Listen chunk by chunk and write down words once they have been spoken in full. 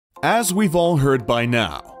As we've all heard by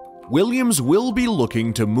now, Williams will be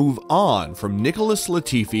looking to move on from Nicholas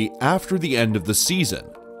Latifi after the end of the season.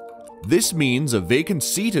 This means a vacant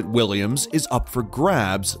seat at Williams is up for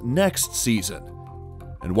grabs next season.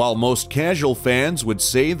 And while most casual fans would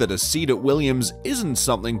say that a seat at Williams isn't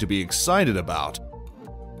something to be excited about,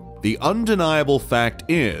 the undeniable fact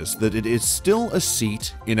is that it is still a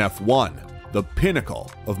seat in F1, the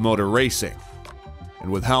pinnacle of motor racing.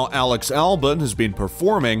 And with how Alex Albon has been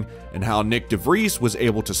performing and how Nyck De Vries was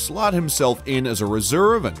able to slot himself in as a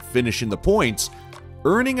reserve and finish in the points,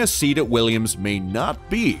 earning a seat at Williams may not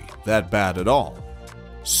be that bad at all.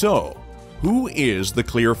 So, who is the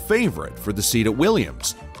clear favorite for the seat at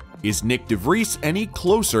Williams? Is Nyck De Vries any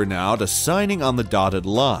closer now to signing on the dotted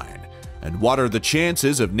line? And what are the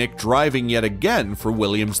chances of Nyck driving yet again for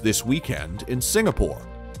Williams this weekend in Singapore?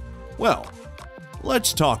 Well,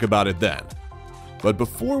 let's talk about it then. But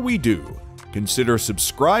before we do, consider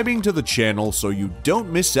subscribing to the channel so you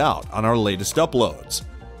don't miss out on our latest uploads.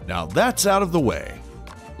 Now that's out of the way,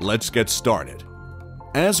 let's get started.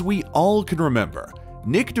 As we all can remember,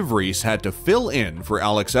 Nyck De Vries had to fill in for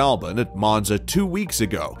Alex Albon at Monza 2 weeks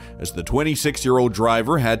ago as the 26-year-old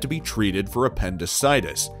driver had to be treated for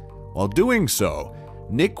appendicitis. While doing so,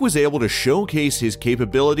 Nyck was able to showcase his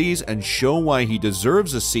capabilities and show why he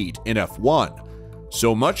deserves a seat in F1.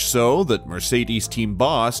 So much so that Mercedes team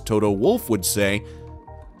boss Toto Wolff would say,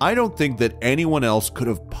 "I don't think that anyone else could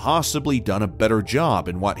have possibly done a better job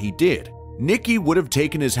in what he did. Nicky would have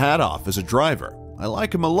taken his hat off as a driver. I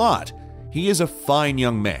like him a lot. He is a fine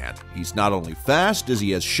young man. He's not only fast, as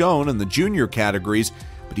he has shown in the junior categories,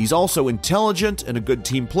 but he's also intelligent and a good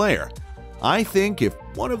team player. I think if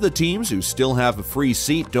one of the teams who still have a free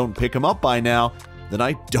seat don't pick him up by now, then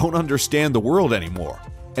I don't understand the world anymore."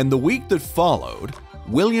 And the week that followed,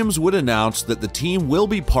 Williams would announce that the team will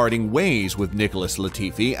be parting ways with Nicholas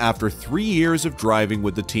Latifi after 3 years of driving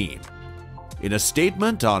with the team. In a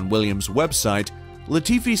statement on Williams' website,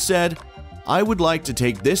 Latifi said, "I would like to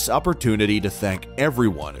take this opportunity to thank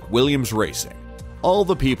everyone at Williams Racing, all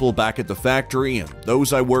the people back at the factory and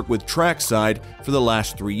those I work with trackside for the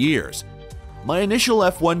last 3 years. My initial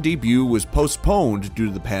F1 debut was postponed due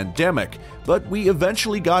to the pandemic, but we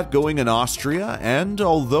eventually got going in Austria, and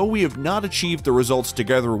although we have not achieved the results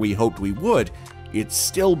together we hoped we would, it's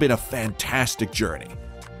still been a fantastic journey.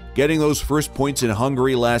 Getting those first points in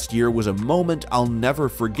Hungary last year was a moment I'll never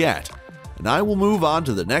forget, and I will move on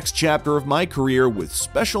to the next chapter of my career with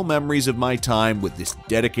special memories of my time with this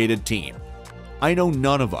dedicated team. I know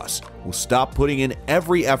none of us will stop putting in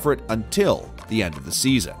every effort until the end of the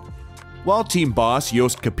season." While team boss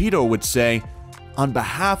Jost Capito would say, "On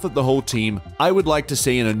behalf of the whole team, I would like to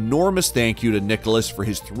say an enormous thank you to Nicholas for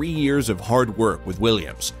his 3 years of hard work with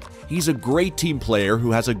Williams. He's a great team player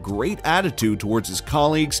who has a great attitude towards his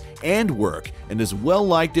colleagues and work and is well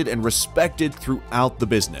liked and respected throughout the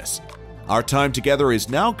business. Our time together is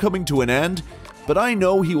now coming to an end, but I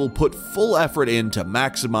know he will put full effort in to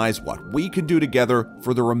maximize what we can do together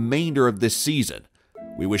for the remainder of this season.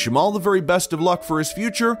 We wish him all the very best of luck for his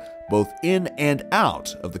future, both in and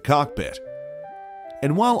out of the cockpit."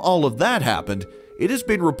 And while all of that happened, it has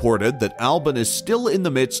been reported that Albon is still in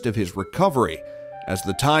the midst of his recovery, as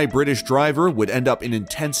the Thai-British driver would end up in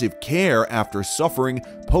intensive care after suffering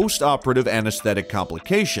post-operative anesthetic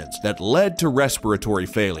complications that led to respiratory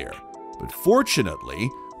failure. But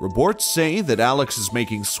fortunately, reports say that Alex is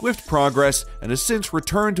making swift progress and has since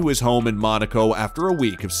returned to his home in Monaco after a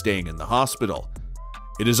week of staying in the hospital.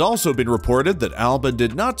 It has also been reported that Albon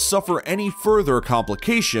did not suffer any further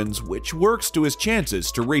complications, which works to his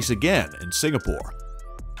chances to race again in Singapore.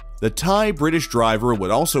 The Thai-British driver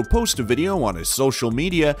would also post a video on his social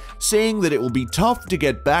media saying that it will be tough to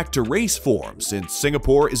get back to race form since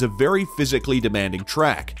Singapore is a very physically demanding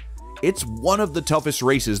track. "It's one of the toughest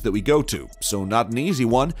races that we go to, so not an easy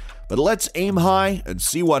one, but let's aim high and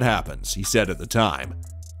see what happens," he said at the time.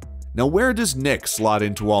 Now, where does Nyck slot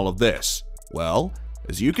into all of this? Well,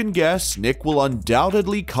 as you can guess, Nyck will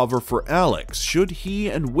undoubtedly cover for Alex should he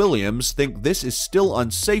and Williams think this is still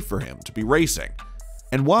unsafe for him to be racing.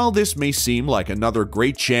 And while this may seem like another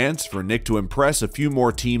great chance for Nyck to impress a few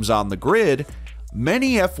more teams on the grid,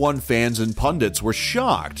 many F1 fans and pundits were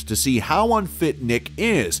shocked to see how unfit Nyck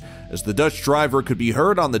is, as the Dutch driver could be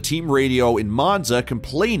heard on the team radio in Monza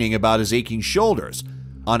complaining about his aching shoulders.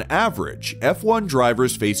 On average, F1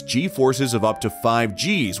 drivers face G-forces of up to 5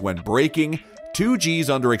 Gs when braking, 2 Gs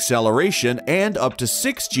under acceleration, and up to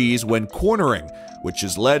 6 Gs when cornering, which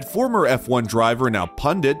has led former F1 driver, now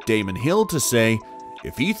pundit, Damon Hill to say,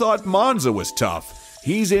 "If he thought Monza was tough,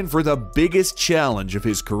 He's in for the biggest challenge of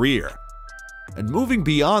his career. And moving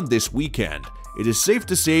beyond this weekend, it is safe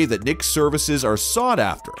to say that Nyck's services are sought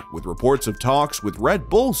after, with reports of talks with Red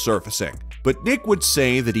Bull surfacing. But Nyck would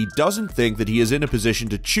say that he doesn't think that he is in a position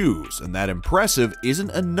to choose, and that impressive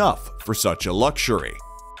isn't enough for such a luxury.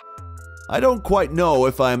 I don't quite know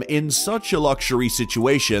if I'm in such a luxury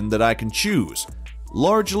situation that I can choose.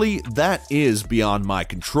 Largely, that is beyond my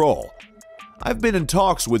control. I've been in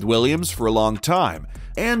talks with Williams for a long time,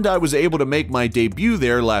 and I was able to make my debut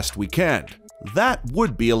there last weekend. That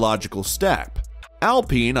would be a logical step.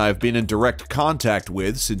 Alpine I've been in direct contact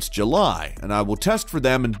with since July, and I will test for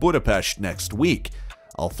them in Budapest next week.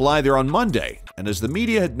 I'll fly there on Monday, and as the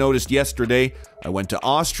media had noticed yesterday, I went to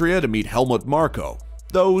Austria to meet Helmut Marko.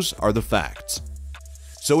 Those are the facts.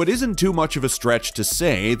 So it isn't too much of a stretch to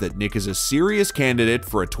say that Nyck is a serious candidate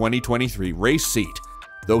for a 2023 race seat,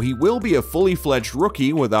 though he will be a fully fledged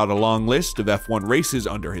rookie without a long list of F1 races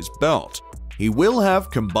under his belt. He will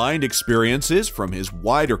have combined experiences from his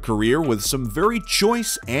wider career with some very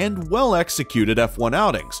choice and well-executed F1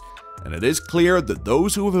 outings, and it is clear that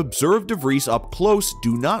those who have observed De Vries up close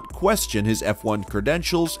do not question his F1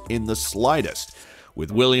 credentials in the slightest,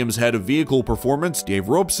 with Williams' head of vehicle performance Dave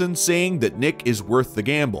Robson saying that Nyck is worth the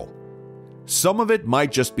gamble. Some of it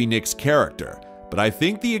might just be Nyck's character, but I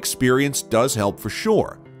think the experience does help for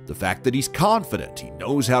sure. The fact that he's confident, he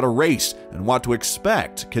knows how to race, and what to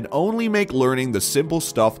expect can only make learning the simple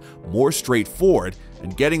stuff more straightforward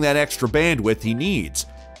and getting that extra bandwidth he needs.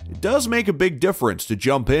 It does make a big difference to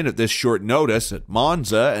jump in at this short notice at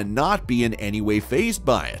Monza and not be in any way fazed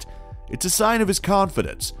by it. It's a sign of his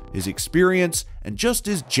confidence, his experience, and just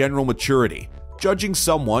his general maturity. Judging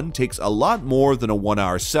someone takes a lot more than a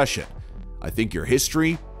 1-hour session. I think your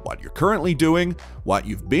history, what you're currently doing, what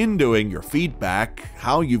you've been doing, your feedback,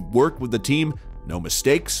 how you've worked with the team, no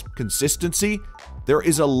mistakes, consistency, there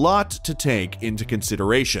is a lot to take into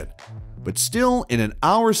consideration. But still, in an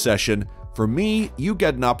hour session, for me, you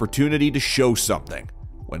get an opportunity to show something.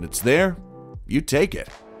 When it's there, you take it.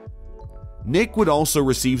 Nyck would also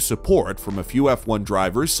receive support from a few F1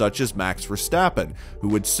 drivers such as Max Verstappen, who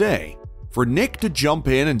would say, "For Nyck to jump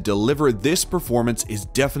in and deliver this performance is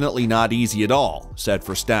definitely not easy at all," said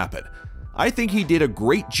Verstappen. "I think he did a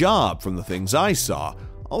great job from the things I saw.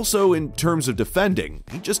 Also, in terms of defending,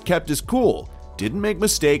 he just kept his cool, didn't make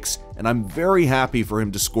mistakes, and I'm very happy for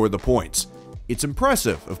him to score the points. It's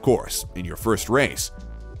impressive, of course, in your first race."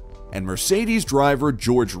 And Mercedes driver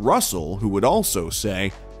George Russell, who would also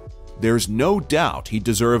say, "There's no doubt he'd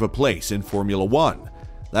deserve a place in Formula One.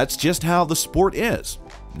 That's just how the sport is.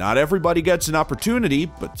 Not everybody gets an opportunity,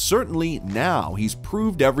 but certainly now he's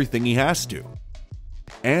proved everything he has to."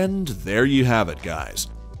 And there you have it, guys.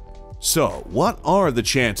 So, what are the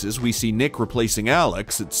chances we see Nyck replacing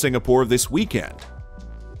Alex at Singapore this weekend?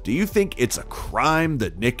 Do you think it's a crime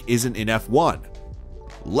that Nyck isn't in F1?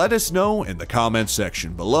 Let us know in the comments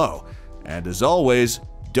section below. And as always,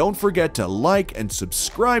 don't forget to like and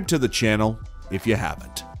subscribe to the channel if you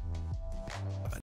haven't.